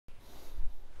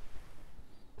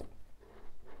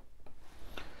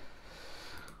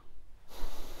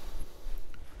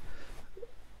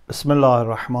بسم الله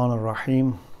الرحمن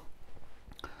الرحيم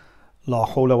لا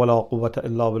حول ولا قوة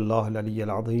إلا بالله العلي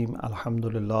العظيم الحمد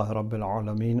لله رب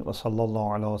العالمين وصلى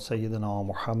الله على سيدنا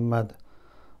محمد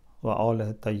وآله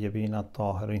الطيبين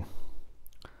الطاهرين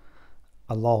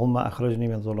اللهم أخرجني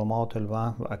من ظلمات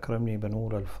الوهم وأكرمني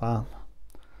بنور الفهم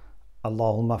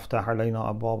اللهم افتح علينا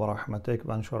أبواب رحمتك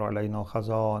وانشر علينا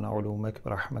خزائن علومك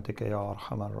برحمتك يا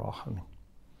أرحم الراحمين.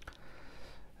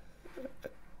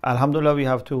 Alhamdulillah, we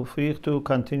have to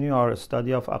continue our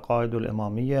study of Aqaidul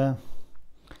Imamiyya,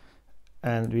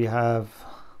 and we have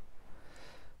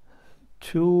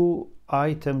two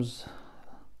items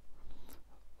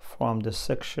from the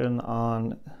section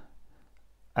on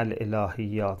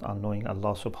Al-Ilahiyyat, on knowing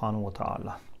Allah subhanahu wa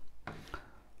ta'ala.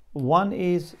 One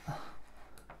is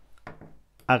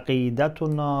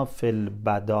Aqidatuna fil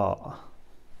Badaa.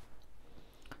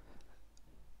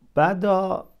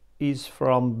 Badaa is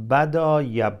from Badaa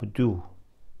Yabdu.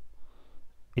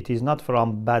 It is not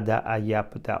from Bada'a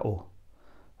Yabda'u.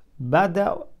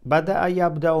 Bada'a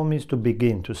Yabda'u means to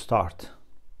begin, to start.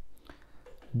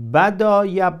 Badaa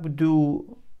Yabdu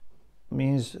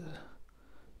means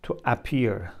to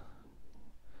appear.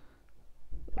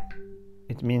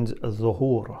 It means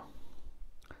zuhur.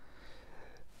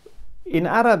 In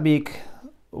Arabic,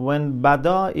 when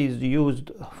Badaa is used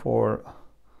for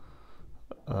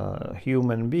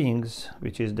human beings,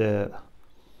 which is the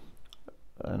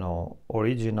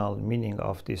original meaning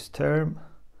of this term,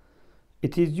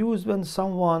 it is used when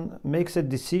someone makes a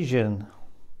decision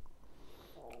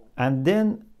and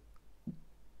then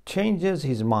changes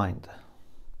his mind.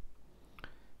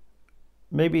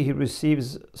 Maybe he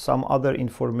receives some other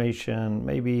information,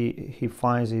 maybe he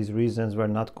finds his reasons were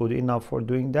not good enough for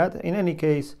doing that. In any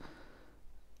case,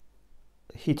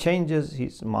 he changes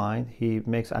his mind, he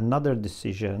makes another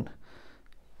decision.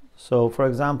 So for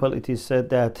example, it is said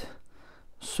that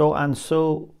so and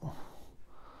so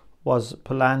was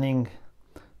planning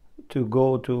to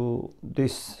go to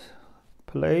this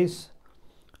place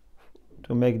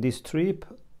to make this trip,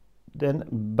 then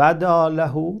bada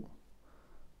lahu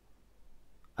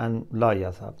and la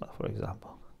yathab, for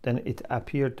example, then it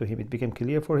appeared to him, it became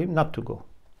clear for him not to go.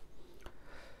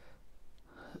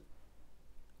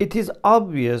 It is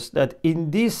obvious that in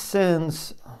this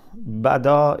sense,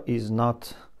 Badaa is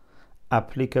not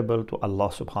applicable to Allah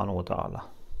subhanahu wa ta'ala,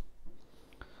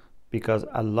 because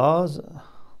Allah's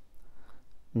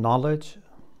knowledge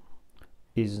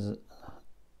is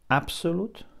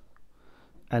absolute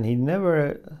and He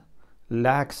never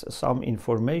lacks some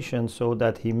information so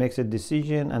that He makes a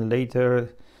decision and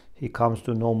later He comes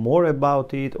to know more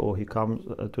about it, or He comes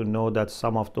to know that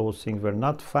some of those things were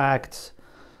not facts.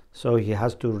 So he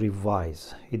has to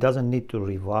revise. He doesn't need to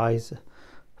revise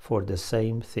for the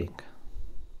same thing.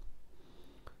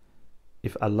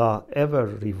 If Allah ever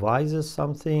revises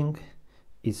something,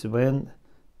 it's when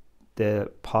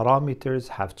the parameters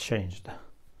have changed.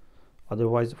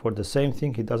 Otherwise, for the same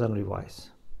thing, He doesn't revise.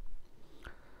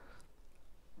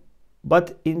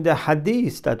 But in the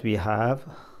hadith that we have,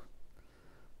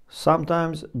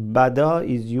 sometimes Badaa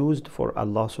is used for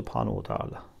Allah subhanahu wa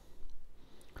ta'ala.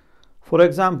 For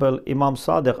example, Imam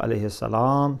Sadiq alayhi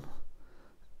salam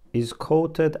is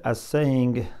quoted as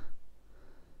saying,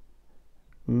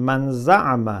 Man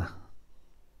za'ama.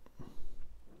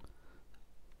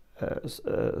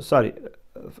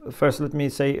 First let me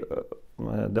say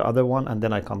the other one and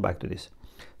then I come back to this.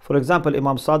 For example,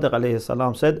 Imam Sadiq alayhi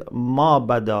salam said, Ma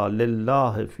bada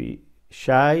lillahi fi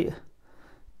shay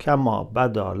kama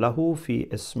bada lahu fi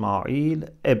Ismail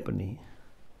ibni.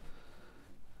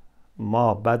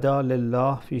 Ma bada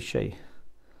lillah fi shay.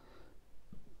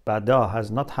 Bada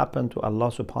has not happened to Allah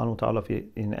subhanahu wa ta'ala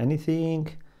in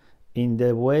anything in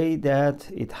the way that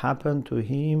it happened to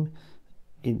Him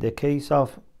in the case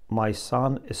of my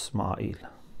son Ismail.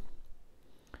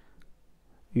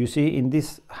 You see, in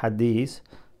this hadith,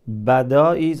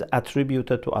 Bada is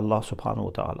attributed to Allah subhanahu wa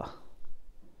ta'ala.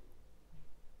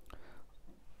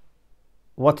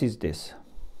 What is this?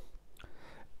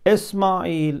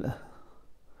 Ismail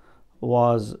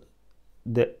was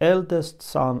the eldest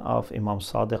son of Imam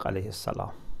Sadiq alayhi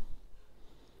salam.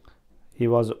 He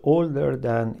was older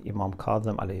than Imam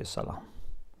Kadhim alayhi salam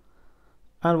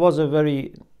and was a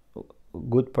very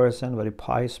good person, very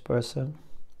pious person.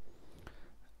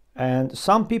 And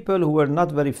some people who were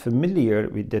not very familiar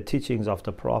with the teachings of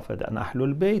the Prophet and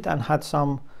Ahlul Bayt and had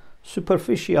some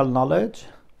superficial knowledge,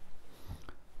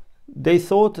 they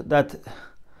thought that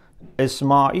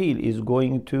Ismail is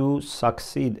going to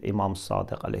succeed Imam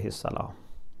Sadiq alayhi salam.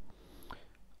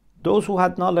 Those who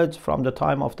had knowledge from the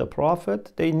time of the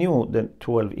Prophet, they knew the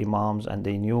 12 Imams and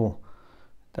they knew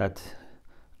that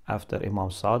after Imam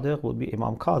Sadiq would be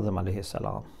Imam Kadhim alayhi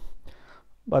salam.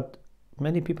 But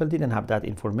many people didn't have that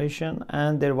information,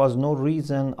 and there was no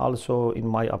reason also, in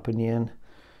my opinion,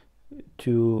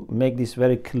 to make this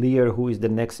very clear who is the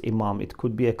next Imam. It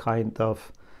could be a kind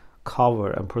of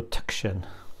cover and protection.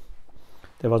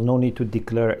 There was no need to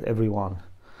declare everyone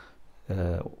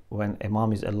when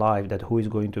Imam is alive that who is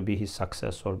going to be his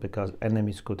successor, because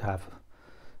enemies could have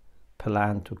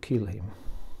planned to kill him.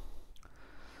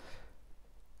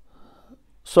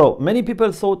 So many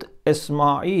people thought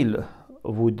Ismail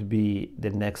would be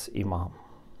the next Imam.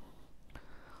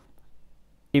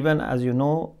 Even, as you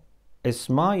know,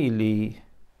 Ismaili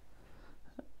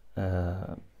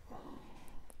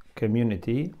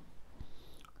community,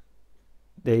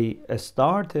 they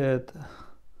started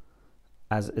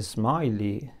as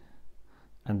Ismaili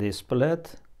and they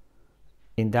split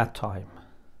in that time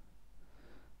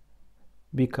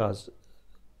because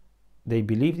they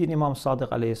believed in Imam Sadiq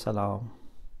alayhi salam,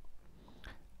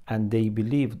 and they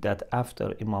believed that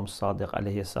after Imam Sadiq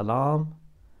alayhi salam,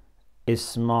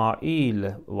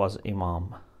 Ismail was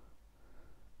Imam.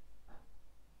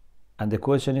 And the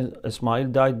question is, Ismail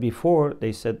died before?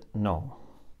 They said no,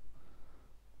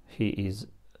 he is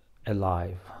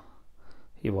alive.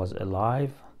 He was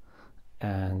alive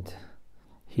and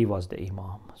he was the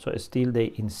Imam. So still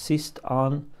they insist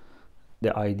on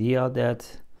the idea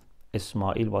that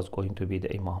Ismail was going to be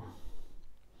the Imam.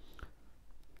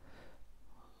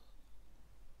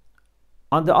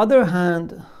 On the other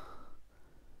hand,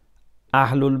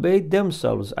 Ahlul Bayt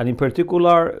themselves, and in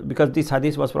particular, because this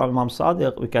hadith was from Imam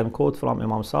Sadiq, we can quote from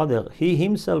Imam Sadiq. He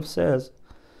himself says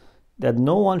that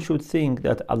no one should think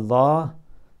that Allah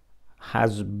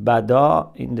has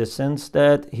Badaa in the sense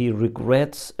that he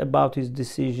regrets about his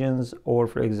decisions, or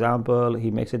for example,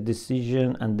 he makes a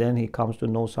decision and then he comes to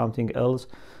know something else.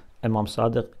 Imam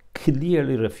Sadiq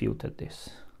clearly refuted this.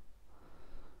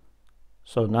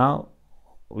 So now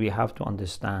we have to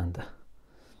understand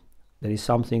there is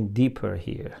something deeper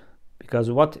here,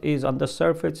 because what is on the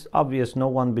surface obvious. No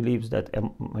one believes that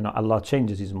Allah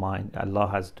changes his mind, Allah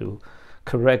has to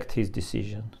correct his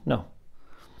decision. No.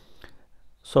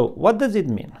 So what does it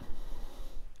mean?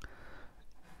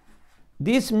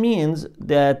 This means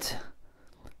that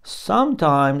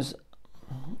sometimes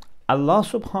Allah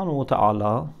subhanahu wa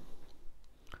ta'ala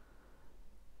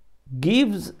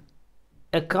gives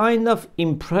a kind of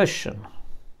impression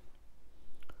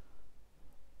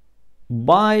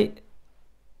by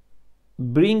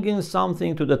bringing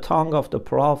something to the tongue of the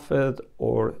Prophet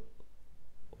or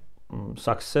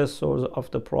successors of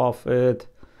the Prophet,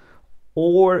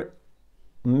 or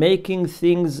making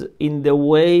things in the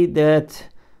way that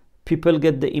people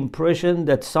get the impression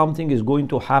that something is going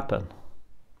to happen.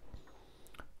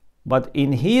 But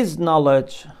in his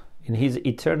knowledge, in his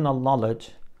eternal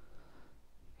knowledge,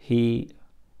 he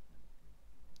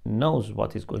knows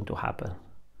what is going to happen.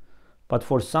 But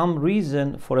for some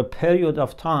reason, for a period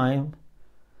of time,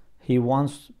 he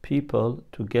wants people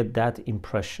to get that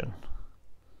impression.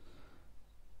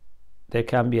 There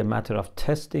can be a matter of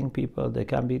testing people, there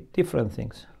can be different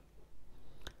things.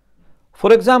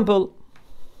 For example,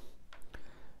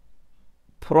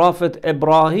 Prophet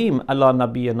Ibrahim ala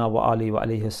nabiyyina wa alihi wa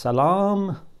alayhi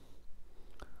salam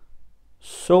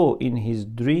saw in his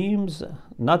dreams,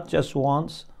 not just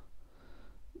once,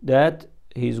 that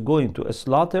he's going to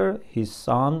slaughter his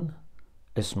son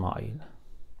Ismail.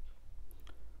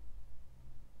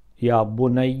 Ya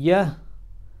bunayya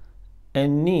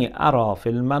inni ara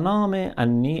fil manami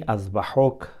anni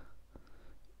azbahuk.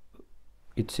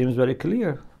 It seems very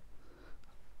clear.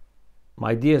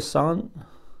 My dear son,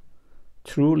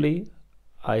 truly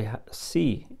I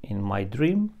see in my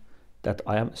dream that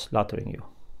I am slaughtering you.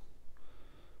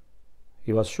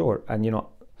 He was sure. And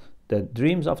the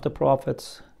dreams of the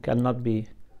prophets cannot be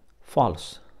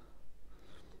false.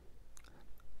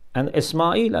 And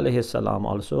Ismail alayhi salam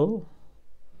also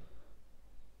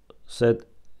said,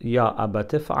 Ya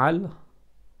abati fa'al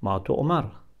ma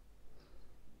tu'mar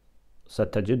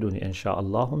satajiduni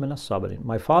insha'Allah min as-sabirin.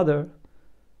 My father,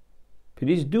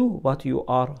 please do what you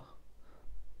are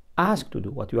asked to do,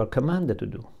 what you are commanded to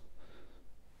do.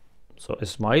 So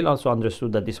Ismail also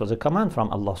understood that this was a command from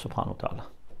Allah subhanahu wa ta'ala.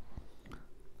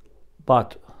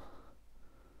 But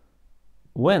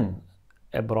when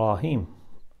Ibrahim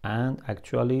and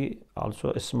actually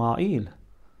also Ismail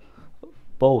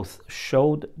both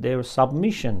showed their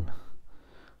submission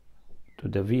to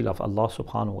the will of Allah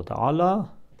subhanahu wa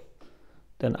ta'ala,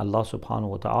 then Allah subhanahu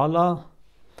wa ta'ala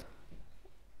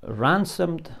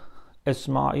ransomed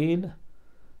Ismail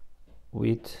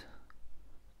with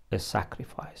a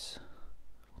sacrifice.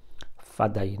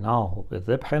 فَدَيْنَاهُ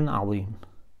بِذِبْحٍ عَظِيمٍ.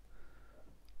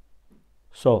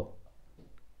 So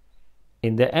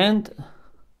in the end,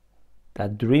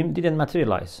 that dream didn't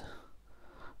materialize.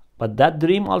 But that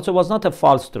dream also was not a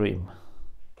false dream.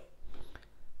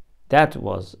 That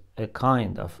was a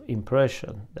kind of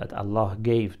impression that Allah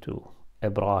gave to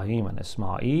Ibrahim and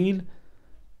Ismail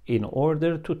in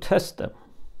order to test them.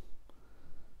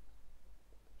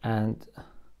 And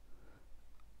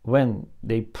when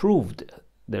they proved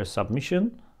their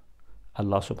submission,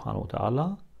 Allah subhanahu wa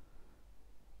ta'ala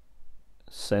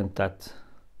sent that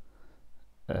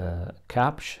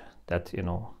kabsh, that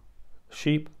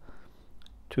sheep,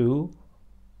 to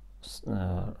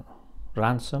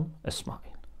ransom Ismail.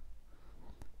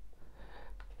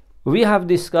 We have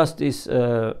discussed this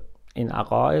in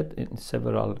Aqaid in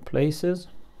several places.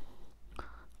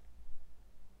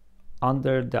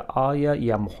 Under the ayah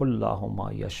يَمْحُ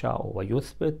مَا يَشَاءُ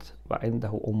وَيُثْبِتُ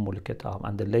وَعِنْدَهُ أُمُّ الْكِتَابِ,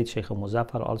 and the late Sheikh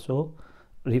Muzaffar also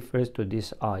refers to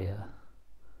this ayah,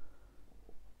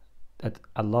 that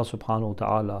Allah subhanahu wa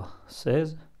ta'ala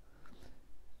says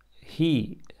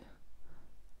He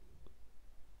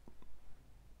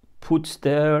puts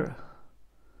there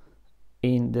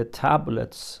in the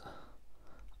tablets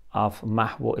of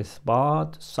Mahwa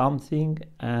Ithbat something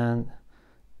and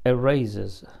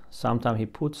erases. Sometimes He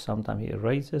puts, sometimes He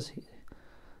erases.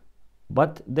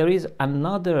 But there is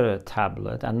another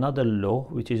tablet, another law,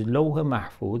 which is Lawh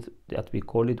Mahfuz, that we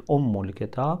call it Ummul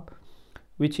Kitab,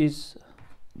 which is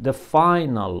the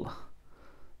final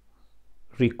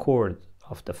record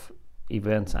of the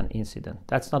events and incidents.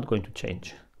 That's not going to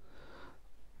change.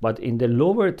 But in the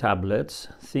lower tablets,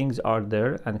 things are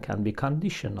there and can be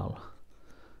conditional.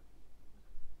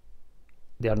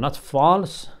 They are not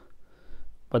false,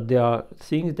 but there are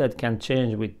things that can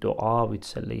change with dua, with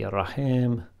Salih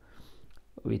Rahim,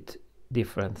 with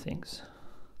different things.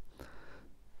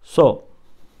 So,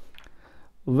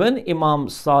 when Imam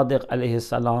Sadiq alayhi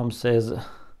salam says,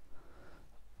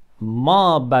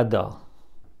 Ma Badaa,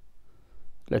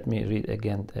 let me read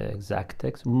again the exact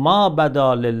text. Ma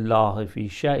Badaa lillahi fi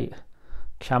shay,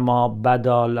 kama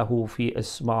Badaa lahu fi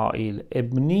Ismail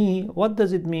ibni. What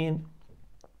does it mean?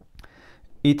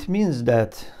 It means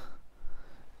that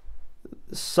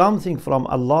something from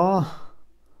Allah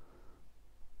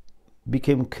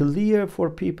became clear for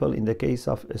people in the case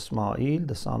of Ismail,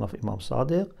 the son of Imam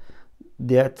Sadiq,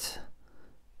 that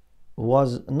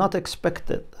was not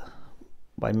expected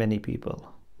by many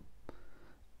people.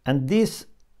 And this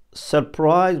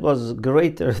surprise was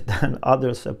greater than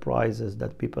other surprises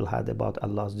that people had about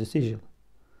Allah's decision,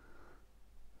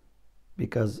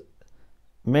 because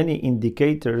many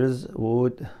indicators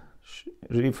would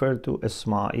refer to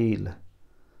Ismail,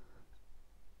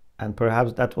 and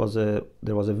perhaps there was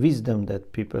a wisdom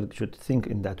that people should think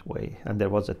in that way, and there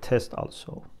was a test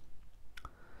also.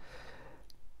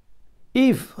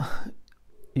 If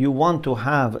you want to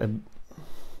have a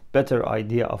better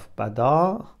idea of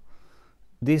Badaa,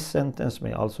 this sentence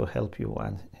may also help you,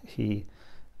 and he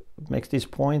makes this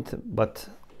point, but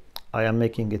I am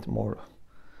making it more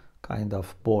kind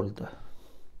of bold.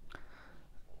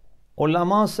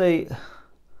 Ulama say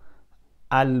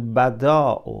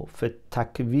البداء في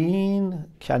التكوين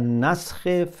كالنسخ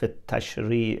في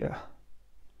التشريع.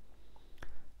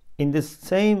 In the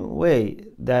same way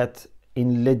that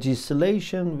in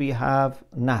legislation we have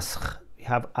naskh, we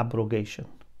have abrogation.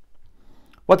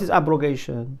 What is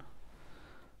abrogation?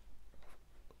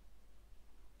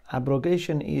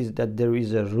 Abrogation is that there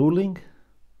is a ruling,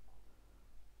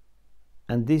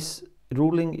 and this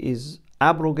ruling is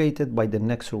abrogated by the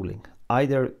next ruling,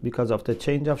 either because of the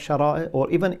change of Shara'i or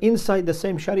even inside the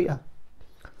same Sharia.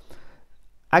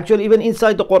 Actually, even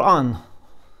inside the Quran,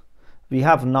 we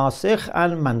have Nasikh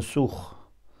and Mansukh.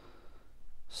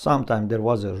 Sometimes there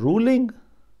was a ruling,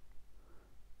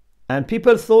 and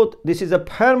people thought this is a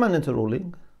permanent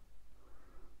ruling,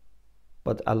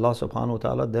 but Allah subhanahu wa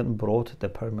ta'ala then brought the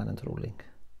permanent ruling.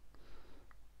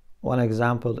 One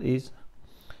example is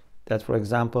that, for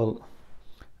example,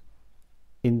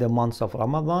 in the months of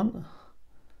Ramadan,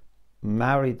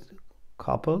 married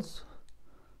couples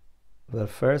were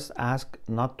first asked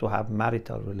not to have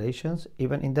marital relations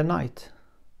even in the night.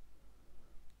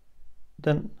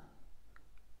 Then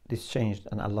this changed,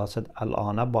 and Allah said,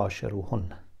 Al-ana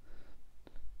bashiruhun.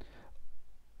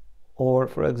 Or,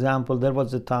 for example, there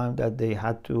was a time that they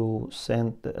had to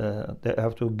they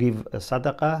have to give a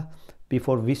sadaqah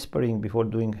before whispering, before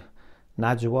doing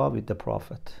najwa with the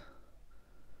Prophet.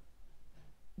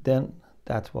 Then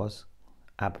that was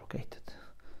abrogated.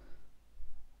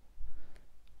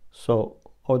 So,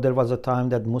 or there was a time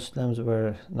that Muslims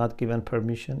were not given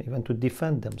permission even to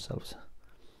defend themselves.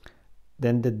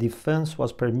 then the defense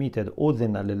was permitted.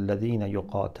 أُذِنَ لِلَّذِينَ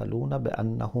يُقَاتَلُونَ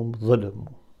بِأَنَّهُمْ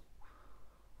ظُلِمُوا.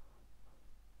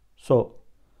 So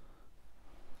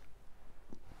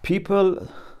people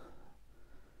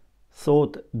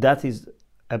thought that is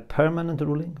a permanent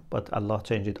ruling, but Allah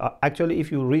changed it. Actually,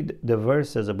 if you read the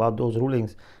verses about those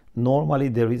rulings, normally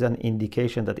there is an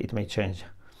indication that it may change.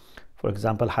 For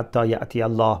example, حَتَّى يَأْتِيَ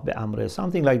اللَّهُ بِأَمْرِهِ,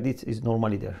 something like this is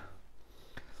normally there.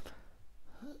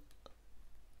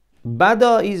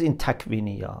 Badaa is in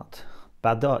takwiniyat.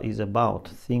 Badaa is about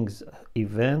things,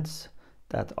 events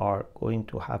that are going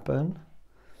to happen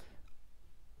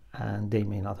and they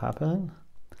may not happen.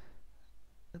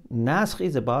 Naskh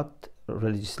is about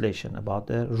legislation, about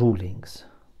the rulings.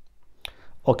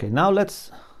 Okay, now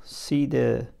let's see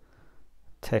the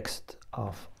text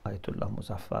of Ayatollah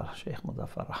Muzaffar, Sheikh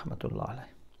Muzaffar Rahmatullah alayh.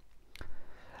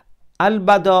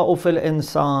 البداء في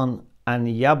الإنسان أن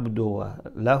يبدو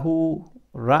له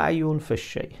رأي في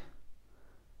الشيء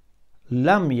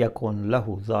لم يكن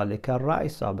له ذلك الرأي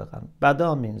سابقا.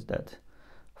 Badaa means that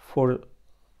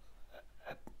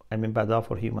Badaa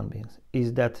for human beings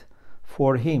is that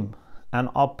for him an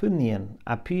opinion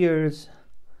appears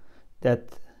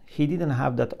that he didn't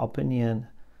have that opinion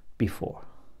before.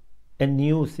 A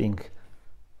new thing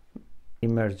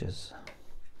emerges.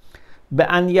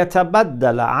 بأن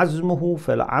يتبدل عزمه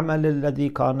في العمل الذي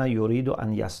كان يريد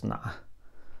أن يصنعه.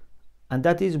 And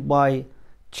that is by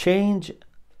change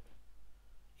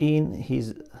in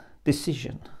his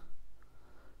decision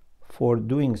for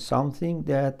doing something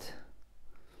that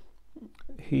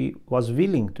he was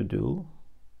willing to do,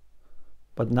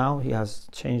 but now he has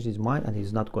changed his mind and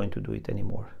he's not going to do it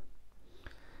anymore.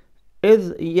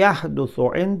 إذ يحدث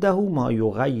عنده ما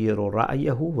يغير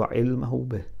رأيه وعلمه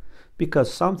به.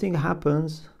 Because something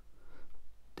happens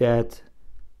that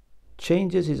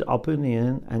changes his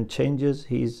opinion and changes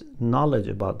his knowledge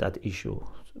about that issue.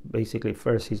 Basically,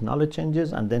 first his knowledge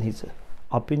changes and then his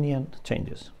opinion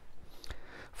changes.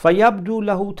 فَيَبْدُو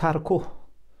لَهُ تَرْكُهُ.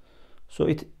 So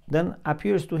it then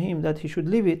appears to him that he should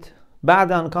leave it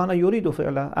بعد أن كان يريد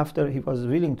فعله, after he was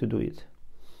willing to do it.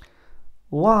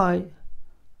 Why?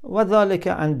 وَذَلِكَ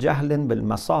عَنْ جَهْلٍ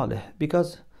بِالْمَصَالِحِ.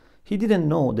 Because he didn't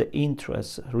know the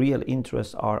interests, real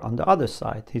interests are on the other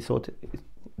side. He thought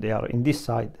they are in this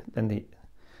side. Then he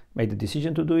made the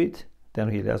decision to do it. Then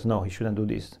he realized, no, he shouldn't do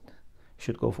this. He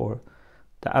should go for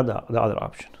the other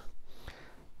option.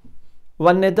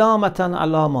 وَالنِّدَامَةً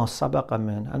عَلَى مَا سَبَقَ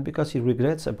مِنْ. And because he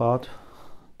regrets about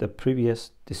the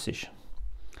previous decision.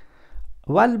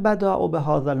 وَالْبَدَاءُ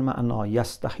بِهَذَا الْمَعْنَى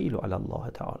يَسْتَحِيلُ عَلَى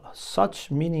اللَّهِ تَعَالَى.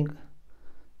 Such meaning,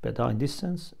 Badaa in this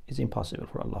sense, is impossible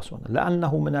for Allah subhanahu wa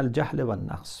ta'ala. لأنه من الجهل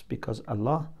والنقص. Because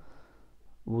Allah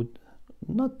would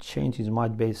not change his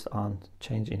mind based on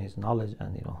change in his knowledge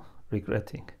and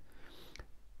regretting.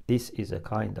 This is a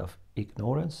kind of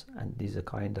ignorance and this is a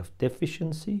kind of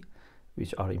deficiency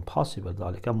which are impossible.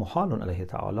 ذلك محال عليه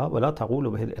تعالى ولا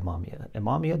تقول به الإمامية.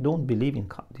 Imamiyya don't believe in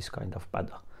this kind of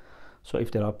Badaa. So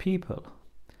if there are people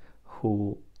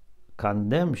who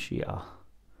condemn Shia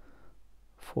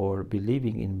for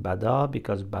believing in Badaa,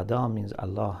 because Badaa means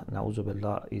Allah,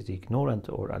 na'uzubillah, is ignorant,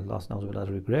 or Allah, na'uzubillah,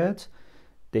 regrets,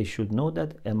 they should know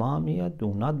that Imamiyya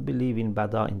do not believe in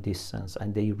Badaa in this sense,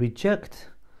 and they reject,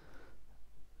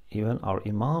 even our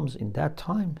Imams in that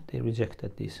time, they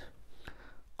rejected this.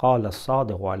 قال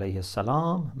الصادق عليه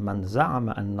السلام من زعم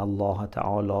أن الله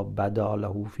تعالى بدا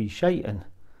له في شيء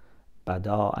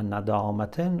بداء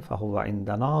ندامة فهو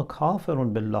عندنا كافر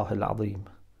بالله العظيم.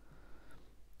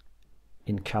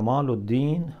 In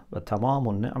Kamaluddin wa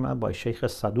Tamamun Ni'mah by Sheikh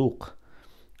Saduq.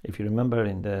 If you remember,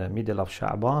 in the middle of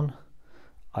Sha'ban,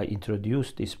 I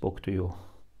introduced this book to you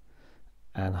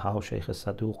and how Sheikh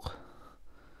Saduq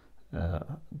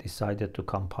decided to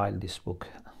compile this book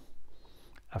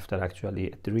after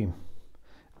actually a dream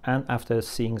and after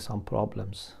seeing some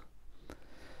problems.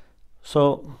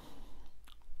 So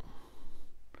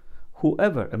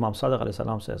whoever, Imam Sadiq alayhi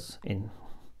salam says in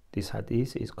this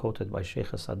hadith, is quoted by Sheikh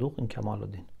Saduq in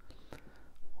Kamaluddin.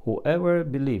 Whoever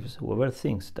believes, whoever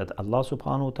thinks that Allah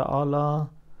subhanahu wa ta'ala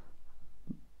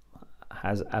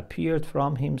has appeared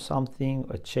from him something,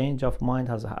 a change of mind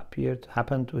has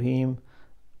happened to him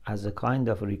as a kind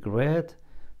of regret,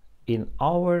 in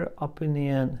our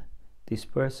opinion, this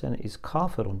person is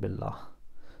kafirun billah.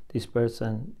 This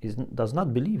person does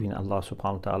not believe in Allah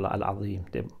subhanahu wa ta'ala al-azim,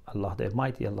 Allah the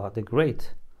mighty, Allah the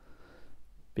great,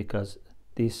 because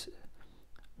this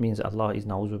means Allah is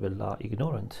na'uzubillah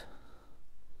ignorant.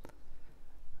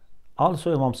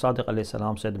 Also Imam Sadiq alayhi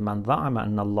salam said, Man dha'ama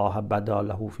anna Allah bada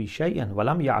lahu fi shay'an wa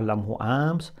lam ya'lamhu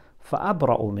ams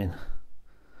fa'abra'u min,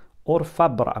 or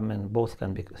fabra' min, both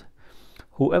can be.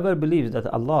 Whoever believes that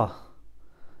Allah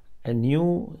a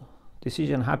new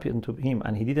decision happened to him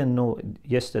and he didn't know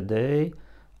yesterday,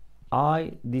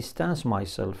 I distance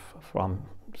myself from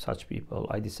such people,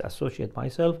 I disassociate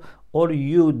myself, or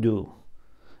you do.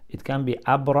 It can be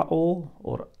abra'u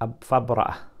or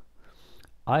fabra'ah.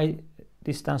 I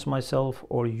distance myself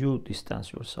or you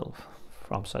distance yourself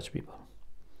from such people.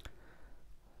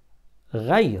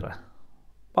 غير,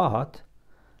 but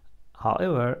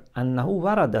however أنه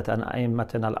وردت عن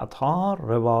أئمتنا الأطهار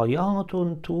روايات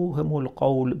توهم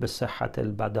القول بصحة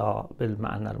البداء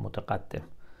بالمعنى المتقدم.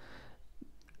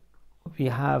 We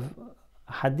have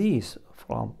hadith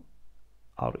from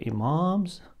our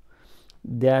imams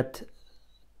that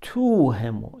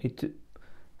توهم, it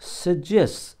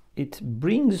suggests, it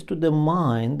brings to the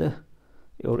mind,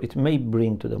 or it may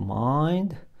bring to the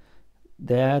mind,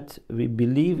 that we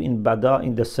believe in Badaa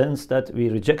in the sense that we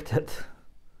reject it.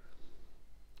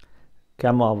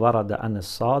 كما ورد عن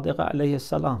الصادق عليه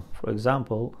السلام. For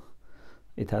example,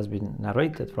 it has been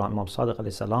narrated from Imam Sadiq عليه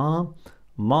السلام,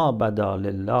 ما بدا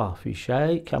لله في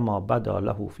شيء كما بدا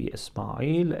له في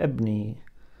إسماعيل ابني.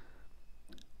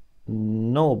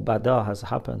 No Badaa has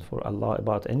happened for Allah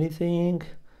about anything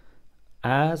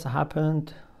as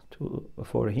happened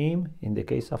for him in the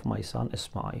case of my son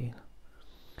Ismail.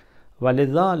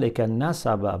 ولذلك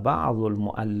نسب بعض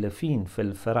المؤلفين في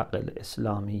الفرق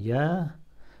الإسلامية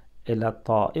إلى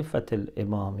الطائفة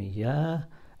الإمامية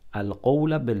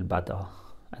القول بالبداء.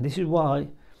 And this is why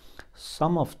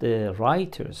some of the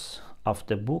writers of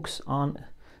the books on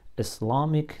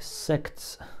Islamic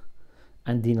sects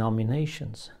and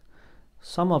denominations,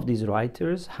 some of these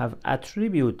writers have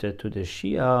attributed to the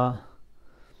Shia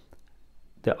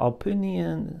the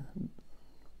opinion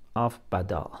of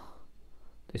Badaa.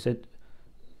 They said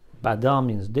Badaa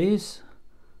means this,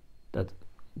 that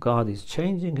God is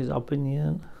changing his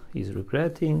opinion, he's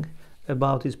regretting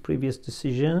about his previous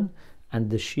decision, and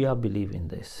the Shia believe in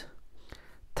this.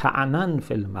 طعنا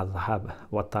في المذهب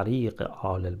وطريق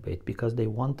آل البيت, because they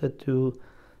wanted to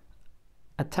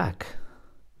attack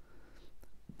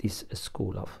this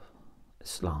school of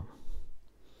Islam.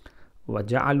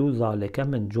 وجعلوا ذلك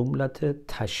من جملة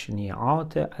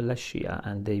تشنيعات على الشيعة,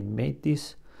 and they made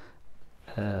this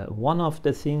one of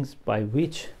the things by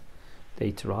which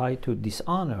they try to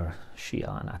dishonor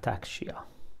Shia and attack Shia.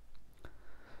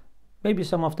 Maybe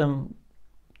some of them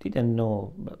didn't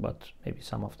know, but maybe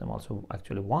some of them also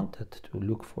actually wanted to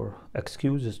look for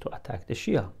excuses to attack the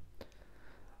Shia.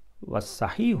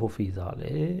 والصحيح في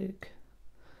ذلك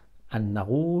أن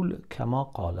نقول كما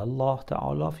قال الله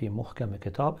تعالى في محكم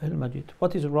كتابه المجيد.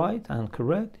 What is right and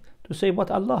correct to say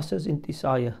what Allah says in this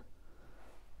ayah.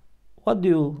 What do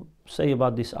you say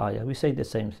about this ayah? We say the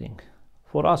same thing.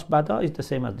 For us, Badaa is the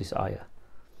same as this ayah.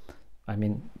 I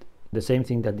mean, the same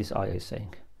thing that this ayah is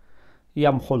saying.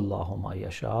 يمحو الله ما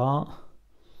يشاء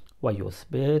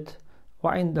ويثبت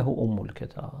وعنده أم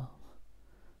الكتاب.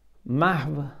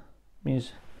 محو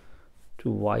means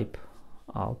to wipe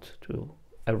out, to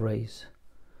erase.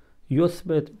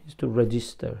 Yuthbit means to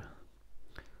register.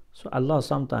 So Allah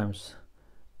sometimes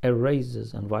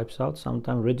erases and wipes out,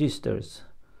 sometimes registers.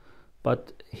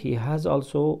 But he has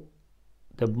also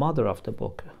the mother of the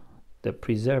book, the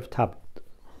preserved tablet.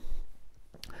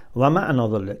 ومعنى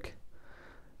ذلك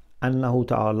أنه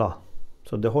تعالى.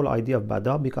 So the whole idea of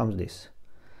Badaa becomes this.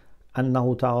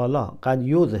 أنه تعالى قد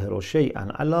يظهر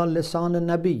شيئا على لسان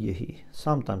نبيه.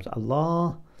 Sometimes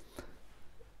Allah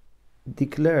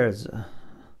declares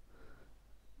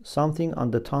something on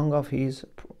the tongue of his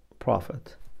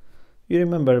prophet. You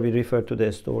remember we referred to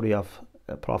the story of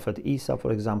Prophet Isa,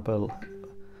 for example,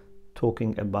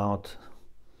 talking about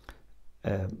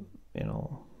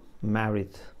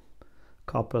married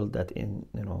couple that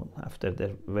after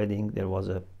their wedding there was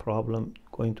a problem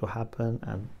going to happen,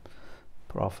 and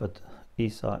Prophet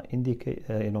Isa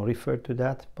referred to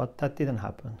that, but that didn't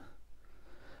happen.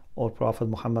 Or Prophet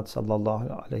Muhammad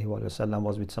sallallahu alaihi wasallam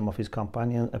was with some of his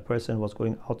companions. A person was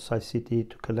going outside city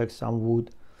to collect some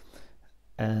wood,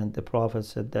 and the Prophet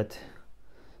said that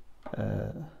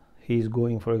he's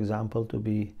going, for example,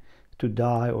 to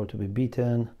die or to be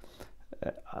beaten.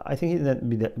 I think he didn't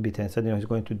be beaten. He said he's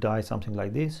going to die, something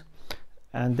like this.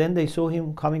 And then they saw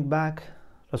him coming back.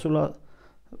 Rasulullah,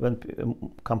 when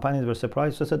companions were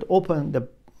surprised, so said, open the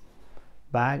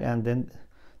bag, and then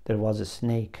there was a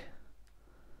snake.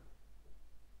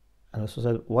 And Rasul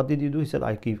said, what did you do? He said,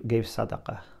 I gave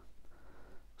sadaqah.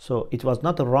 So it was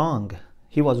not wrong.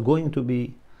 He was going to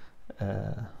be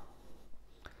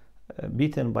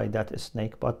beaten by that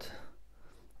snake, but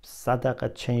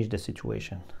sadaqah changed the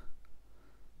situation.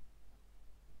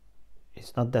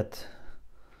 It's not that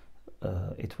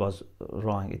it was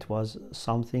wrong. It was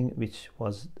something which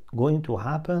was going to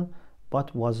happen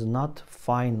but was not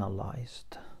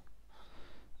finalized.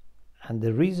 And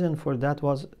the reason for that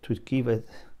was to give a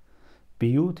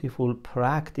beautiful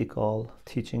practical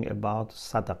teaching about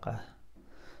sadaqah,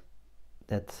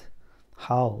 that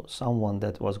how someone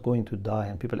that was going to die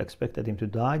and people expected him to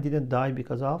die didn't die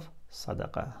because of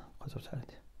sadaqah, because of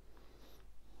charity.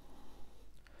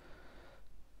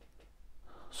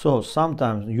 So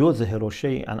sometimes يظهر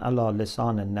شيئا على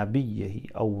لسان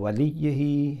نبيه أو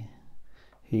وليه,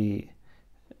 he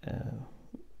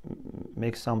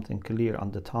makes something clear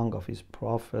on the tongue of his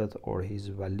prophet or his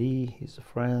wali, his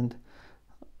friend,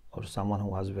 or someone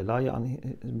who has wilaya on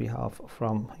his behalf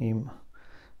from him.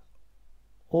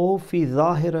 Or في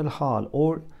ظاهر الحال,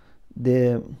 or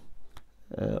the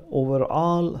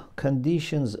overall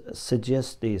conditions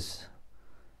suggest this.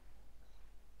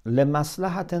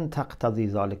 لمصلحة تقتضي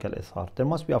ذلك الإظهار. There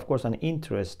must be, of course, an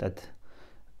interest that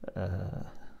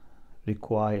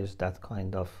requires that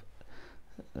kind of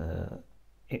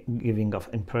giving of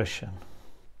impression.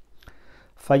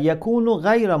 فيكون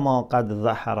غير ما قد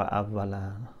ظهر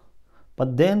أولا.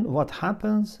 But then what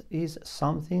happens is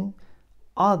something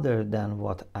other than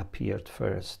what appeared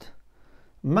first.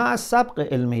 مع سبق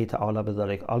علمه تعالى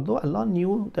بذلك. Although Allah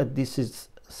knew that this is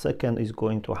second is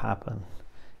going to happen,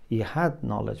 He had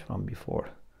knowledge from before.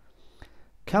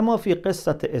 كما في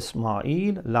قصة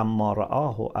إسماعيل لما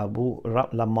رأى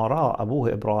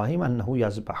أبوه إبراهيم أنه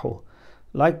يذبحه.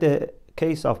 Like the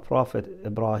case of Prophet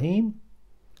Ibrahim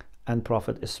and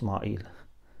Prophet Ismail,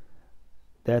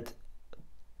 that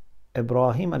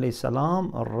Ibrahim alayhi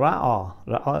salam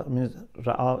ra'a means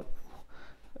ra'a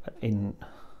in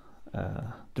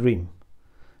dream,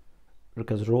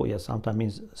 because ru'ya sometimes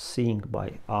means seeing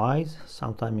by eyes,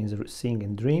 sometimes means seeing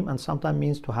in dream, and sometimes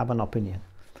means to have an opinion.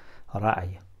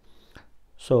 Ra'i.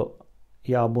 So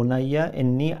Ya bunayya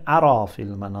inni ara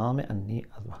fil manami anni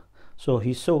adbah. So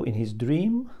he saw in his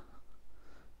dream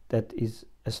that is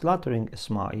slaughtering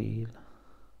Ismail.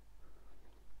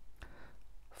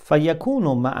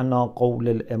 فيكون معنى قول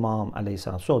الإمام عليه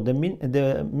السلام. So the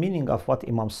meaning of what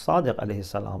Imam Sadiq عليه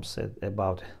السلام said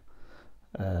about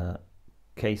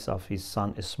case of his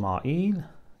son Ismail,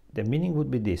 the meaning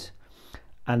would be this: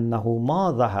 أنه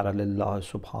ما ظهر لله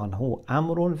سبحانه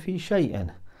أمر في شيء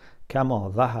كما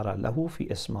ظهر له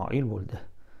في إسماعيل ولده.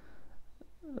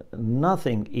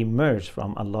 Nothing emerged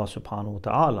from Allah subhanahu wa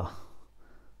ta'ala,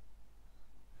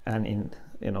 and in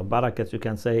barakats you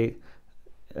can say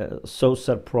so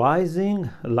surprising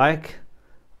like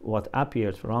what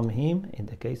appeared from him in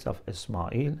the case of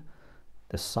Ismail,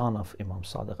 the son of Imam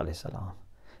Sadiq alayhi salam.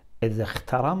 إذ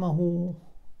اخترمه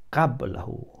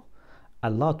قبله.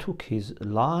 Allah took his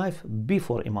life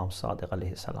before Imam Sadiq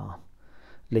alayhi salam.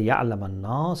 ليعلم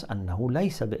الناس أنه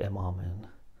ليس بإمام.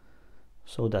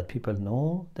 So that people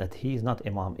know that he is not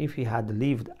Imam. If he had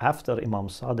lived after Imam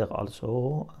Sadiq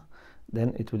also,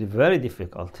 then it would be very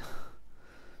difficult.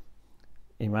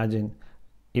 Imagine,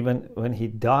 even when he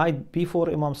died before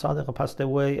Imam Sadiq passed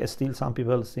away, still some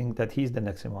people think that he's the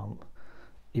next Imam.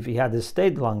 If he had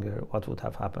stayed longer, what would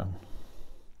have happened?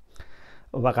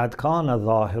 وقد كان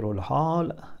ظاهر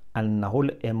الحال أنه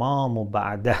الإمام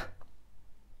بعده.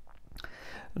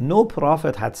 No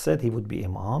prophet had said he would be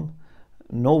Imam.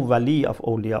 No wali of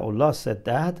awliyaullah said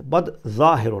that, but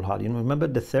ظاهر الحال. You remember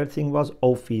the third thing was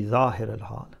أو في ظاهر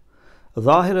الحال.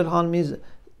 ظاهر الحال means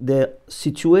the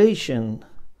situation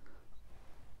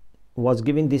was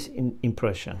giving this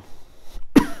impression.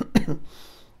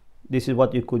 This is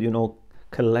what you could,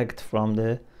 collect from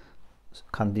the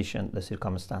condition, the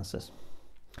circumstances.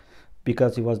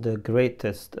 Because he was the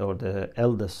greatest or the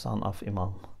eldest son of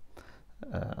Imam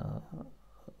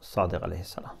Sadiq alayhi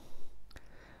salam.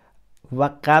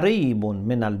 وقريب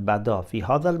من البداء في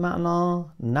هذا المعنى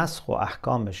نسخ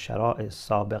أحكام الشرائع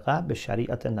السابقة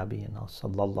بشريعة نبينا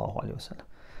صلى الله عليه وسلم.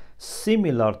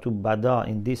 Similar to Badaa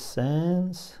in this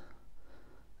sense,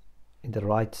 in the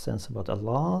right sense about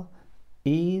Allah,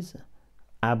 is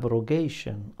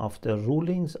abrogation of the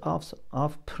rulings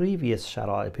of previous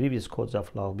shara'i, previous codes of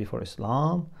law before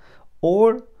Islam,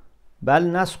 or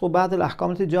بل نسخ بعض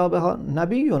الأحكام التي جاء بها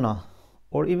نبينا,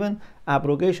 or even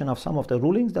abrogation of some of the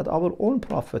rulings that our own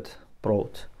prophet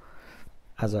brought,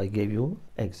 as I gave you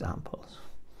examples.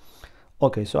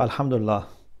 Okay, so Alhamdulillah,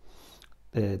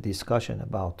 the discussion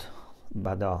about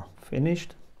Badaa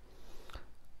finished.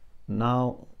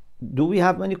 Now, do we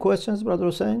have any questions, Brother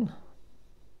Hussein?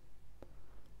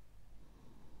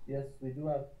 Yes, we do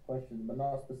have questions, but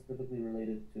not specifically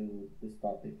related to this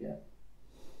topic yet.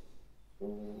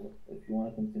 So if you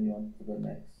want to continue on to the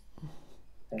next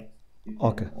text, you can,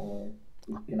 Okay. Or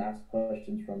we can ask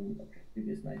questions from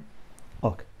previous nights.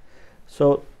 Okay.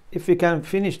 So if we can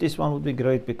finish this one would be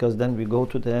great, because then we go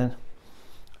to the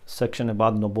section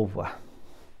about Nubuwwah.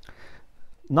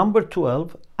 Number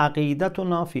 12,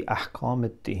 عقيدتنا في أحكام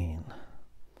الدين.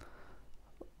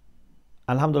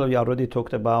 Alhamdulillah, we already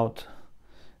talked about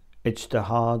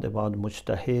ijtihad, about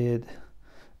mujtahid,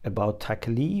 about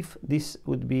taklif. This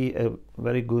would be a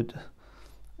very good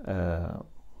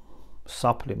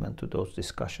supplement to those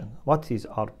discussions. What is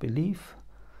our belief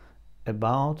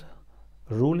about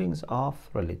rulings of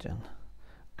religion?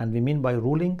 And we mean by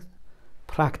rulings,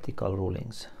 practical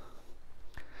rulings.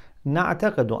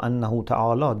 نعتقد أنه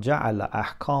تعالى جعل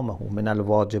أحكامه من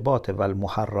الواجبات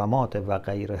والمحرمات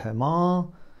وغيرهما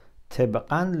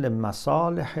طبقا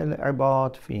لمصالح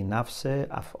العباد في نفس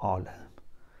أفعالهم.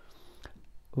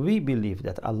 We believe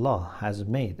that Allah has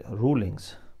made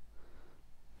rulings,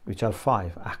 which are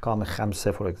 5, أحكام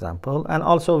خمسة for example, and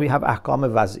also we have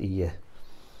أحكام وضعية.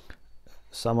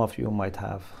 Some of you might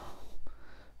have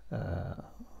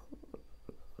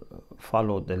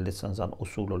followed the lessons on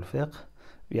أصول الفقه.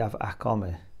 We have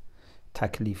أحكام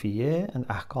تكليفية and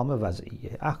أحكام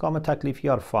وضعية. أحكام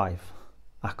تكليفية are 5,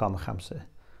 أحكام خمسة.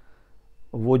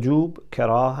 وجوب،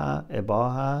 كراهة،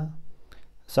 إباحة،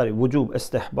 وجوب،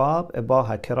 استحباب،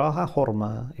 إباحة، كراهة،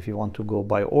 حرمة. If you want to go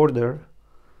by order,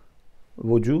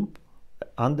 وجوب,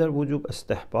 under وجوب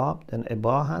استحباب, then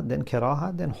إباحة, then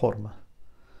كراهة, then حرمة.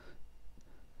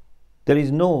 There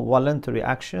is no voluntary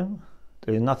action.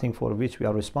 There is nothing for which we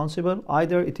are responsible.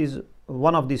 Either it is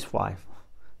one of these 5.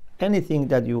 Anything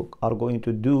that you are going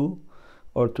to do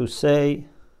or to say,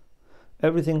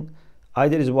 everything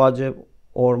either is wajib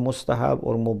or mustahab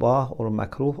or mubah or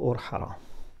makruh or haram.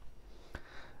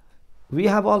 We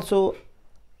have also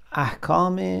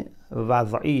ahkam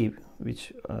wad'i,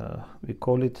 which we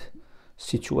call it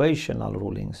situational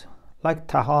rulings, like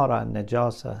tahara,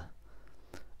 najasa,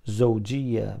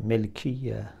 zawjiyya,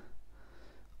 milkiyya,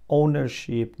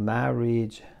 ownership,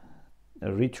 marriage,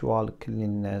 ritual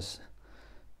cleanliness.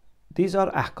 These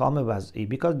are ahkam wad'i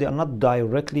because they are not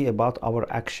directly about our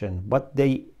action, but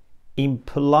they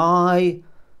imply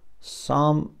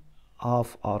some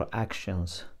of our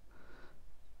actions.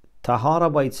 Tahara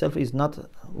by itself is not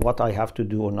what I have to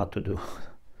do or not to do.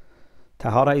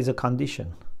 Tahara is a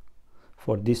condition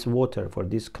for this water, for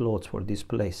this clothes, for this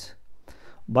place.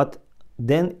 But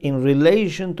then in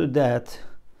relation to that,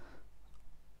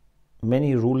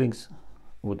 many rulings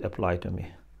would apply to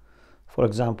me. For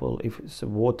example, if it's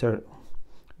water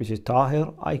which is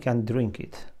tahir, I can drink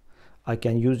it. I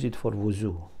can use it for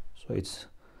wuzu. So it's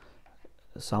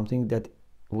something that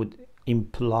would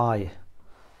imply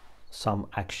some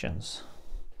actions.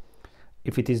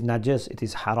 If it is najas, it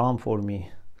is haram for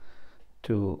me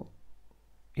to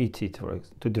eat it, or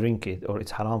to drink it, or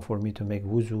it's haram for me to make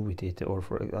wuzu with it,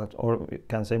 or you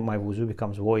can say my wuzu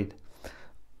becomes void.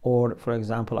 Or for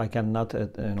example, I cannot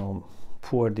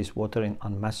pour this water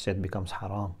on masjid, becomes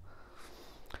haram.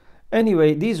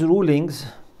 Anyway, these rulings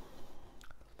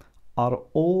are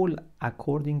all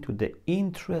according to the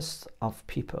interests of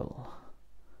people.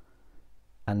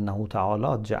 أنه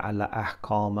تعالى جعل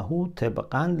أحكامه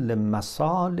طبقا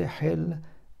لمصالح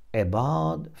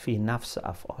العباد في نفس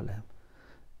أفعالهم.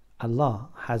 Allah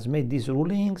has made these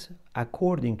rulings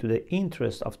according to the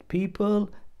interests of people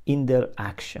in their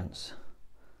actions.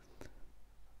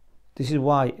 This is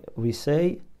why we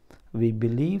say we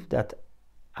believe that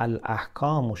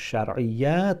الأحكام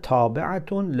الشرعية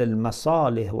تابعة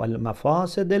للمصالح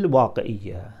والمفاسد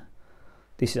الواقعية.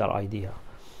 This is our idea.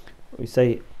 We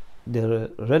say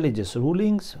the religious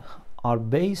rulings are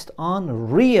based on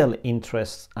real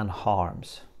interests and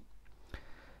harms.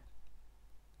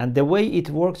 And the way it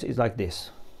works is like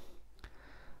this.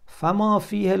 فما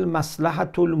فيه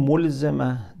المصلحة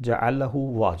الملزمة جعله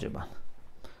واجبا.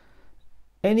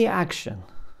 Any action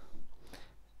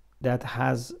that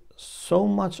has so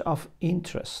much of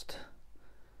interest,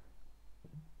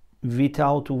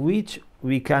 without which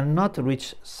we cannot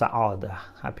reach sa'ada,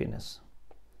 happiness,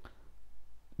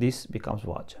 this becomes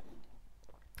wajib.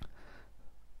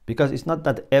 Because it's not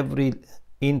that every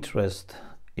interest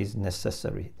is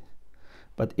necessary,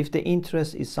 but if the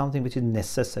interest is something which is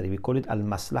necessary, we call it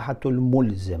al-maslahatul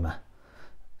mulzima,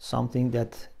 something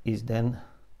that is then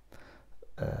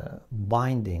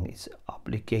binding, it's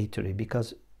obligatory,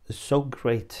 because it's so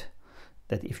great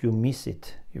that if you miss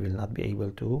it, you will not be able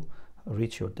to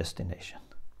reach your destination.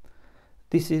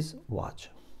 This is wajib.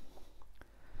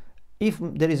 If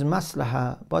there is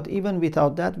maslaha, but even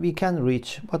without that we can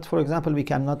reach, but for example we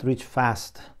cannot reach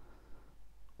fast,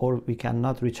 or we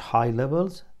cannot reach high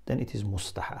levels, then it is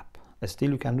mustahab.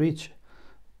 Still you can reach,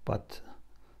 but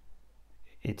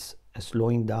it's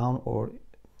slowing down or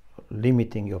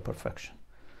limiting your perfection.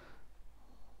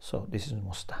 So this is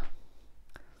mustahab.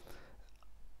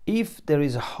 If there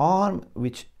is harm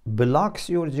which blocks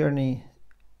your journey,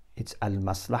 it's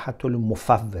al-maslahatul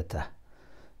mufawwata.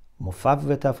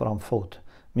 Mufawwata from fault.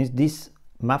 Means this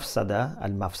mafsada,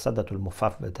 al-mafsadatul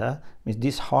mufawwata, means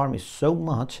this harm is so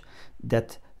much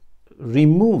that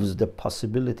removes the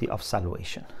possibility of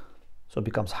salvation. So it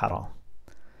becomes haram.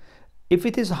 If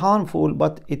it is harmful,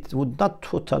 but it would not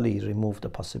totally remove the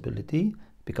possibility,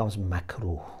 it becomes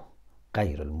makruh,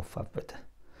 غير المفوتة.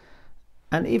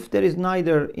 And if there is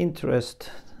neither interest,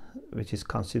 which is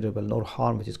considerable, nor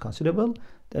harm, which is considerable,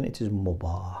 then it is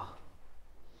mubah.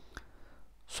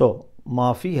 So,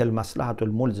 ما فيه المصلحة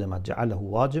الملزمة جعله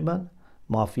واجبا،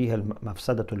 ما فيه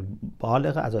المفسدة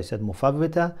البالغة, as I said,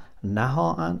 مفوتة,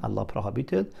 نهى عن, Allah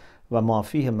prohibited, وما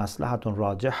فيه مصلحة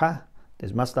راجحة,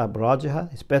 there's maslahah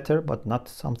rajiha, it's better, but not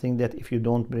something that if you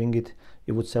don't bring it,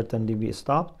 you would certainly be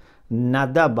stopped.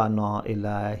 Nadabana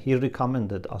ilah, he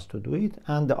recommended us to do it,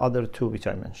 and the other two which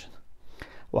I mentioned.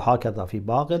 وهكذا في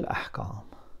باقي الأحكام.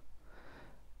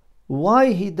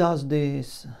 Why he does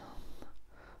this?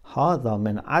 هذا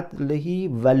من عدله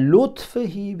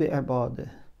ولطفه بعباده.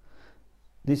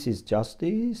 This is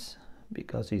justice,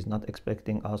 because he's not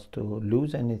expecting us to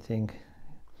lose anything.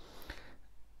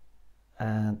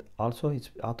 And also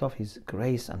it's out of his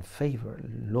grace and favor,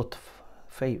 lutf,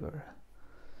 favor.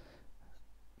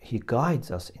 He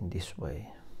guides us in this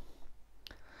way.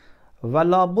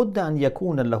 وَلَا بُدَّ أَنْ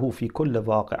يَكُونَ لَهُ فِي كُلِّ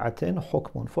وَاقِعَةٍ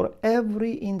حُكْمٌ. For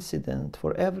every incident,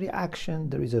 for every action,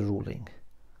 there is a ruling.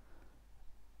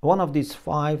 One of these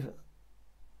five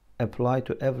apply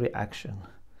to every action.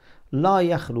 لا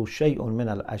يخلو شيء من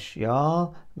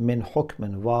الأشياء من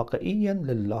حكم واقعي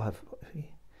لله فيه.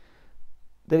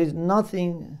 There is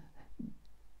nothing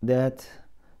that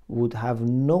would have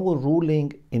no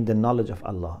ruling in the knowledge of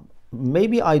Allah.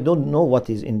 Maybe I don't know what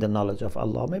is in the knowledge of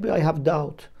Allah. Maybe I have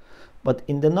doubt. But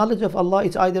in the knowledge of Allah,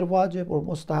 it's either wajib or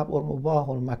mustahab or mubah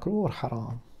or makruh or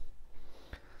haram.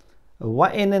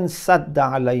 وَإِنْ انْسَدَّ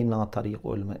عَلَيْنَا طَرِيقُ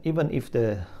الْمَ. Even if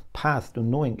the path to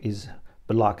knowing is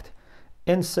blocked.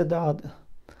 Insadad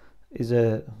is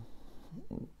a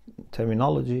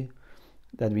terminology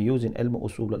that we use in ilm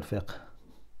usul al-fiqh.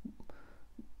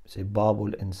 Say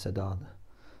babul insadad.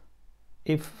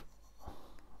 If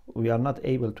we are not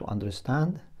able to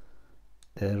understand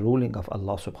the ruling of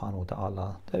Allah subhanahu wa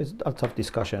ta'ala, there is lots of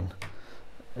discussion.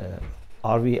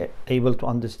 Are we able to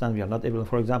understand? We are not able.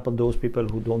 For example, those people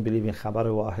who don't believe in khabar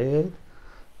wahid,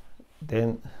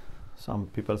 then some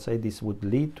people say this would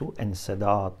lead to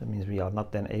insadad. That means we are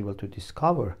not then able to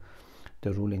discover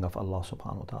the ruling of Allah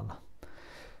subhanahu wa ta'ala.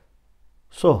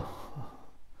 So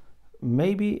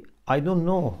maybe I don't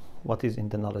know what is in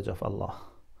the knowledge of Allah,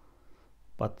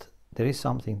 but there is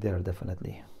something there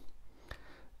definitely.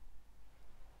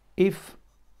 If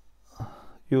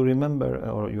you remember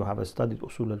or you have studied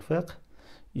usul al-fiqh,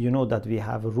 you know that we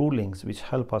have rulings which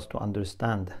help us to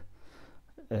understand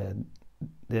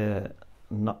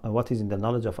what is in the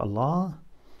knowledge of Allah,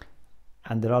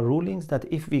 and there are rulings that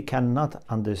if we cannot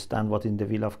understand what is in the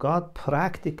will of God,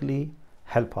 practically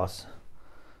help us.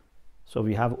 So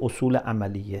we have usul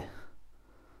amaliyah.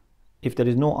 If there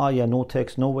is no ayah, no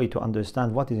text, no way to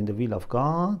understand what is in the will of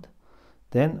God,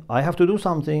 then I have to do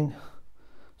something.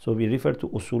 So we refer to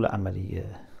usul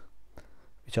amaliyah,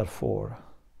 which are four.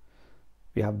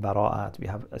 We have bara'at, we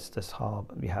have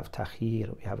istishab, we have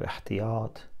takhir, we have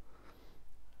ihtiyat.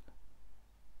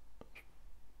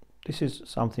 This is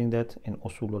something that in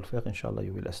usul al-fiqh, inshallah,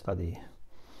 you will study.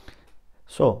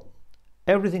 So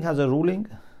everything has a ruling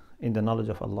in the knowledge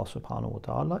of Allah subhanahu wa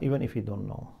ta'ala, even if you don't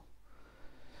know.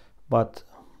 But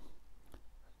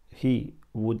He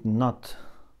would not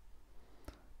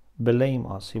blame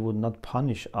us, He would not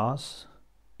punish us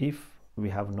if we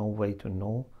have no way to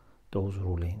know those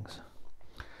rulings.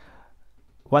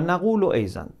 وَنَقُولُ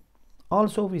أَيْضًا.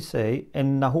 Also we say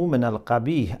إنه من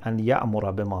القبيح أن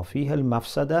يأمر بما فيه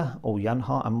المفسدة أو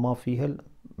ينهى عما فيه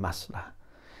المصلحة.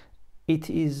 It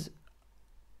is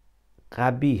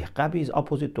qabih. Qabih is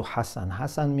opposite to hasan.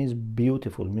 Hasan means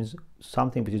beautiful, means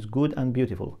something which is good and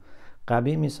beautiful.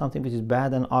 Qabih means something which is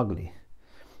bad and ugly.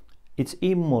 It's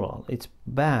immoral, it's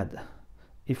bad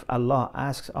if Allah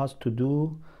asks us to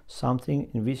do something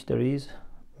in which there is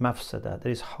mafsada,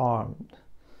 there is harm,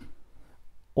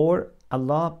 or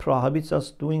Allah prohibits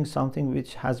us doing something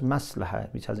which has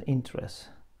maslaha, which has interest.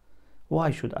 Why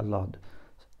should Allah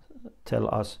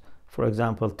tell us, for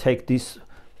example, take this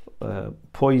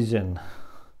poison,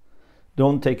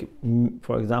 don't take,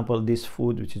 for example, this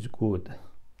food which is good?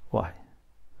 Why?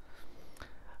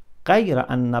 غير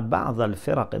أن بعض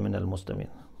الفرق من المسلمين.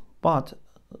 But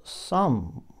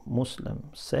some Muslim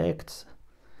sects,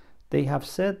 they have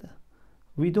said,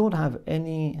 we don't have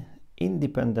any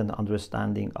independent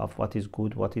understanding of what is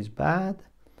good, what is bad,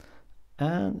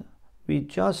 and we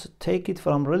just take it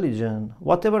from religion.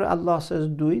 Whatever Allah says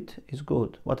do it is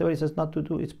good. Whatever He says not to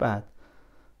do, it's bad.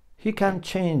 He can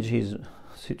change his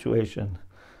situation.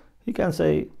 He can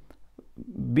say,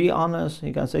 be honest.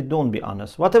 He can say, don't be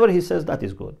honest. Whatever He says, that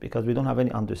is good, because we don't have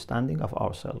any understanding of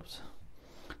ourselves.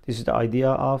 This is the idea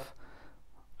of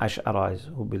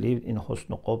Ash'aris, who believed in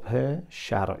husn qubh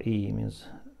shar'i, means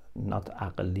not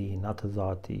aqli, not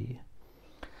dhati.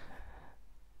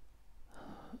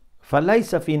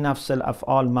 فليس في نفس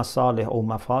الأفعال مصالح أو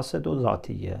مفاسد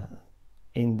ذاتية.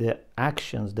 In the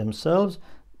actions themselves,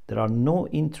 there are no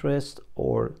interests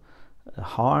or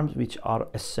harms which are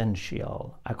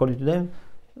essential. According to them,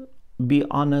 be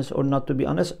honest or not to be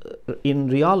honest, in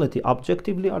reality,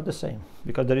 objectively are the same,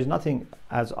 because there is nothing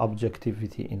as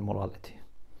objectivity in morality.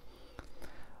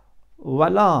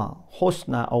 ولا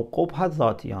حسن أو قبح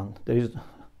ذاتيان. There is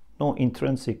no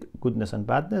intrinsic goodness and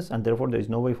badness, and therefore there is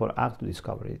no way for act to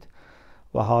discover it.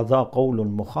 وهذا قول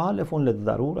مخالف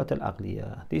للضرورة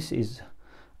العقلية. This is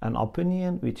an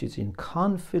opinion which is in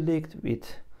conflict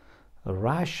with a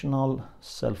rational,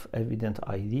 self-evident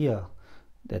idea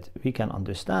that we can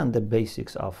understand the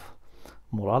basics of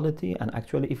morality, and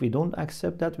actually if we don't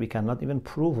accept that, we cannot even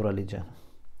prove religion.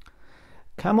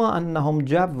 كما أنهم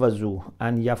جوزوا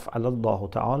أن يفعل الله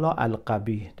تعالى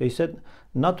القبيح. They said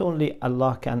not only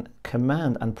Allah can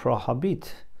command and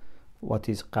prohibit what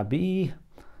is qabih,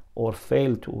 or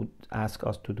fail to ask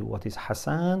us to do what is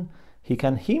hasan, He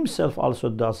can Himself also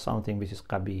does something which is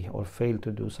qabih, or fail to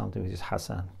do something which is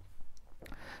hasan.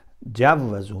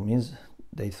 جوزوا means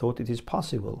they thought it is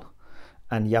possible.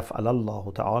 And يفعل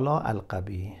الله تعالى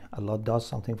القبيح. Allah does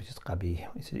something which is qabih,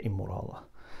 which is immoral.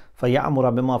 فيأمر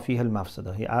بما فيه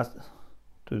المفسدة. He asked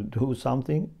to do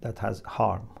something that has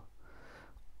harm,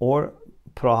 or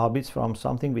prohibits from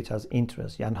something which has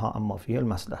interest. ينهى عما فيه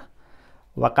المصلحة.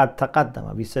 وقد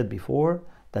تقدم, we said before,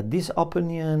 that this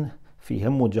opinion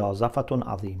فيهم مجازفة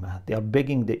عظيمة. They are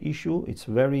begging the issue. It's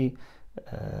very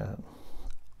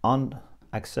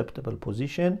unacceptable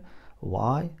position.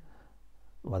 Why?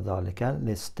 وذلك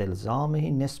لاستلزامه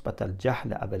نسبة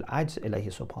الجهل أو العجز إليه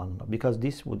سبحانه. Because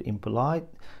this would imply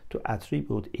to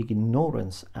attribute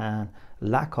ignorance and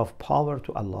lack of power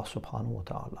to Allah subhanahu wa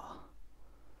ta'ala.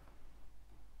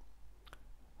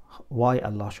 Why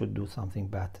Allah should do something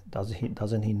bad?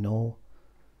 Doesn't He know?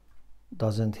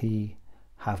 Doesn't He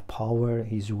have power?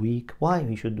 He's weak. Why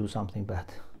He should do something bad?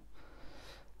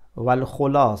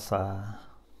 والخلاصة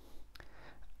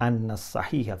أن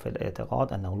الصحيح في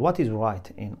الاعتقاد أنه what is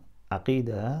right in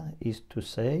عقيدة is to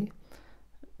say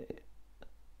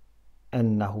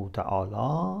أنه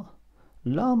تعالى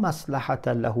لا مصلحة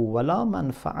له ولا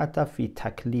منفعة في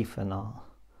تكليفنا.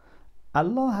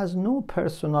 Allah has no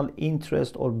personal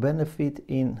interest or benefit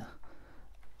in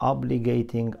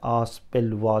obligating us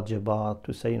بالواجبات,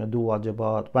 to say, do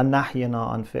واجبات, ونحينا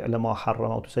عن فعل ما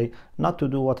حرم, or to say not to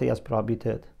do what He has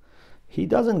prohibited. He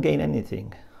doesn't gain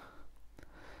anything.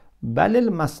 بل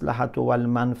المصلحة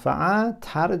والمنفعة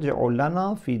ترجع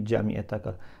لنا في جميع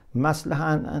تكليف.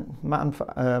 مصلحة,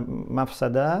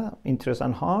 مفسدة, interest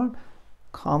and harm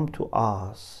come to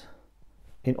us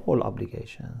in all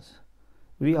obligations.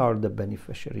 We are the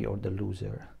beneficiary or the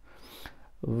loser.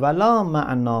 ولا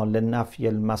معنى لنفي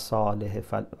المصالح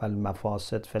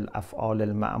والمفاسد في الأفعال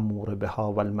المأمور بها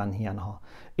والمنهي عنها.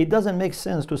 It doesn't make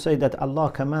sense to say that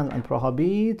Allah commands and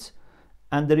prohibits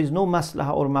and there is no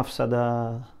maslaha or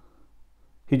mafsada.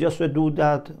 He just said do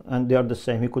that and they are the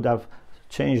same. He could have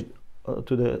changed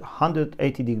to the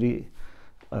 180 degree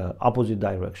opposite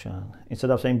direction. Instead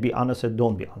of saying be honest, said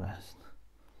don't be honest.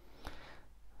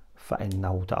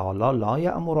 فإنه تعالى لا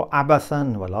يأمر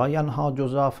عبثا ولا ينهى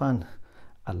جزافا.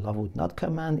 Allah would not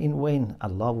command in vain.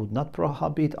 Allah would not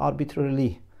prohibit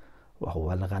arbitrarily.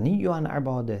 وهو الغني عن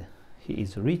عباده. He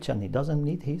is rich and He doesn't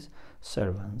need His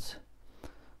servants.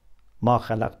 ما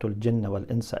خلقت الجن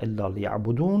والإنس إلا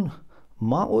ليعبدون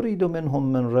ما أريد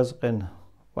منهم من رزق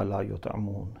ولا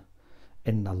يطعمون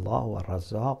إن الله هو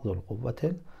الرزاق ذو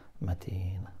القوة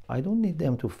المتين. I don't need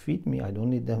them to feed me. I don't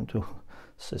need them to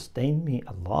sustain me.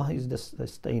 Allah is the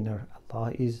sustainer.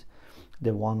 Allah is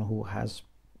the one who has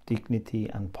dignity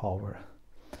and power.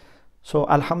 So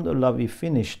Alhamdulillah, we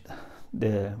finished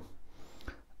the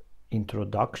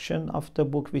introduction of the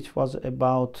book, which was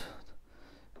about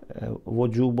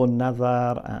وجوب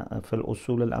النظر في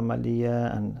الأصول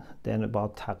العملية, and then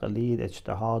about تقليد,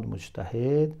 اجتهاد,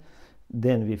 مجتهد.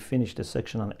 Then we finished the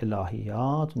section on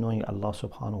ilahiyat, knowing Allah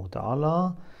subhanahu wa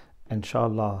ta'ala,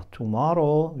 inshallah,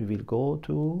 tomorrow we will go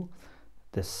to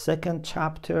the second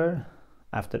chapter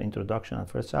after introduction and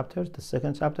first chapter, the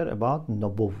second chapter about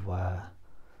Nubuwwah.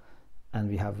 And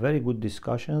we have very good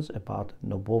discussions about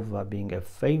Nubuwwah being a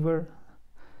favor,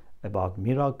 about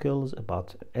miracles,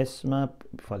 about Isma,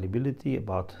 fallibility,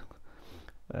 about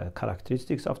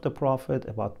characteristics of the Prophet,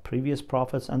 about previous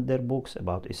prophets and their books,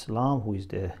 about Islam, who is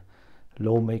the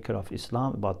lawmaker of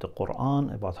Islam, about the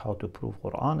Quran, about how to prove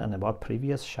Quran, and about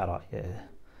previous Shara'i.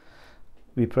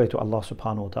 We pray to Allah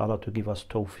subhanahu wa ta'ala to give us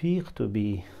tawfiq to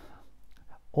be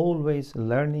always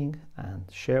learning and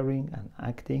sharing and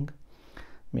acting.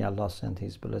 May Allah send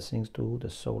His blessings to the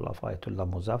soul of Ayatollah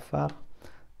Muzaffar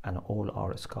and all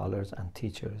our scholars and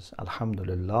teachers.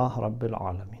 Alhamdulillah Rabbil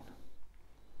Alameen.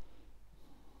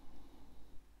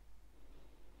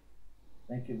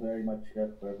 Thank you very much,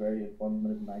 Sheikh, for a very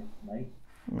informative night tonight.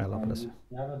 May Allah bless you.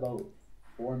 We have about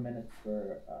 4 minutes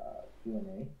for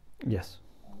Q&A. Yes.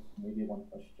 Maybe one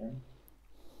question.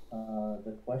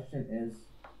 The question is,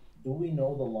 do we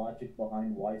know the logic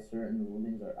behind why certain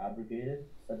rulings are abrogated,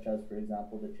 such as, for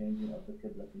example, the changing of the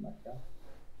Qibla to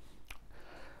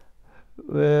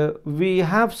Mecca? We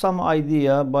have some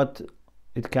idea, but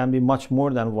it can be much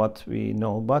more than what we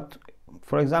know. But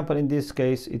for example, in this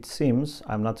case, it seems,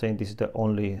 I'm not saying this is the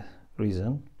only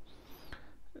reason,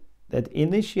 that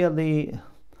initially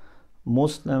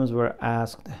Muslims were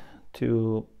asked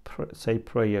to say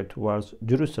prayer towards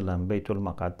Jerusalem, Baytul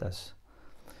Maqaddas.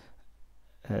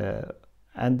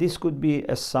 And this could be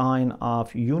a sign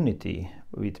of unity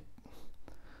with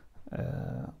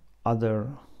other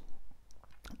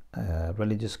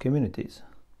religious communities.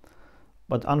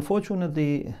 But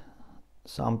unfortunately,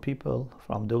 some people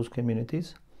from those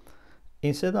communities,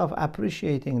 instead of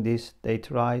appreciating this, they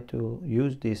try to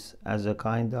use this as a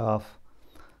kind of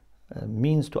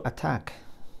means to attack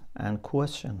and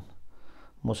question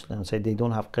Muslims, say they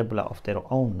don't have Qibla of their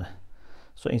own.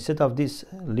 So instead of this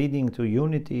leading to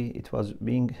unity, it was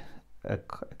being a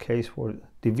case for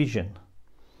division.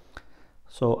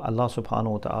 So Allah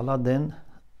subhanahu wa ta'ala then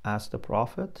asked the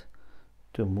Prophet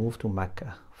to move to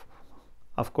Mecca.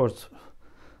 Of course,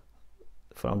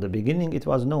 from the beginning it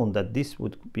was known that this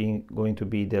would be going to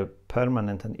be the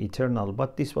permanent and eternal,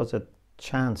 but this was a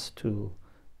chance to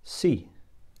see,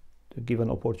 to give an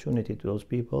opportunity to those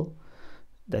people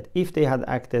that if they had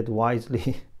acted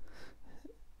wisely,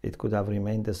 it could have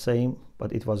remained the same,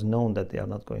 but it was known that they are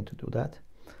not going to do that.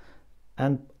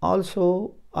 And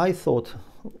also, I thought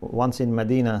once in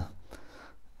Medina,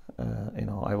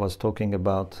 I was talking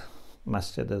about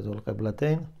Masjid Dhul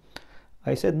Qiblatain.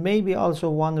 I said maybe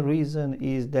also one reason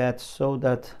is that so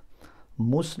that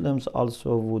Muslims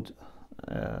also would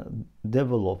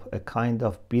develop a kind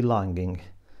of belonging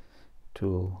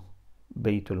to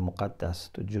Baytul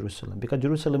Muqaddas, to Jerusalem, because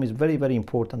Jerusalem is very, very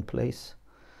important place,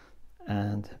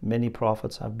 and many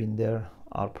prophets have been there.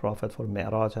 Our prophet for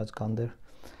Mi'raj has gone there.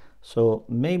 So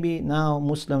maybe now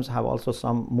Muslims have also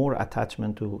some more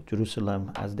attachment to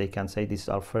Jerusalem, as they can say this is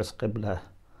our first Qibla.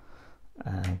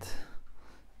 And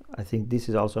I think this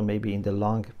is also maybe in the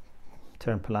long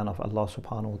term plan of Allah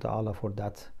subhanahu wa ta'ala for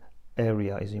that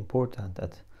area is important,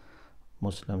 that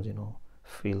Muslims,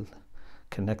 feel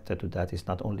connected to that. It's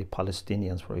not only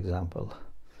Palestinians, for example,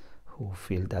 who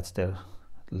feel that's their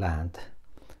land,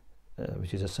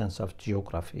 which is a sense of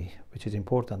geography, which is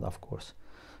important, of course.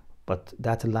 But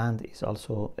that land is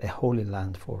also a holy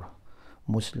land for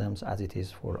Muslims as it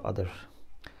is for other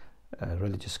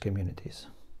religious communities.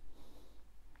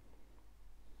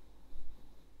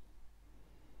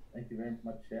 Thank you very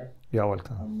much, Sheikh. You're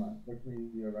welcome. Unfortunately,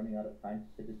 we are running out of time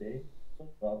for today,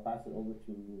 so I'll pass it over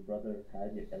to Brother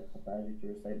Hadi Al-Khataji to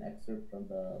recite an excerpt from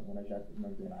the Munajat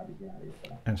al-Nabiyyin alayhi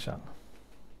salam. Inshallah.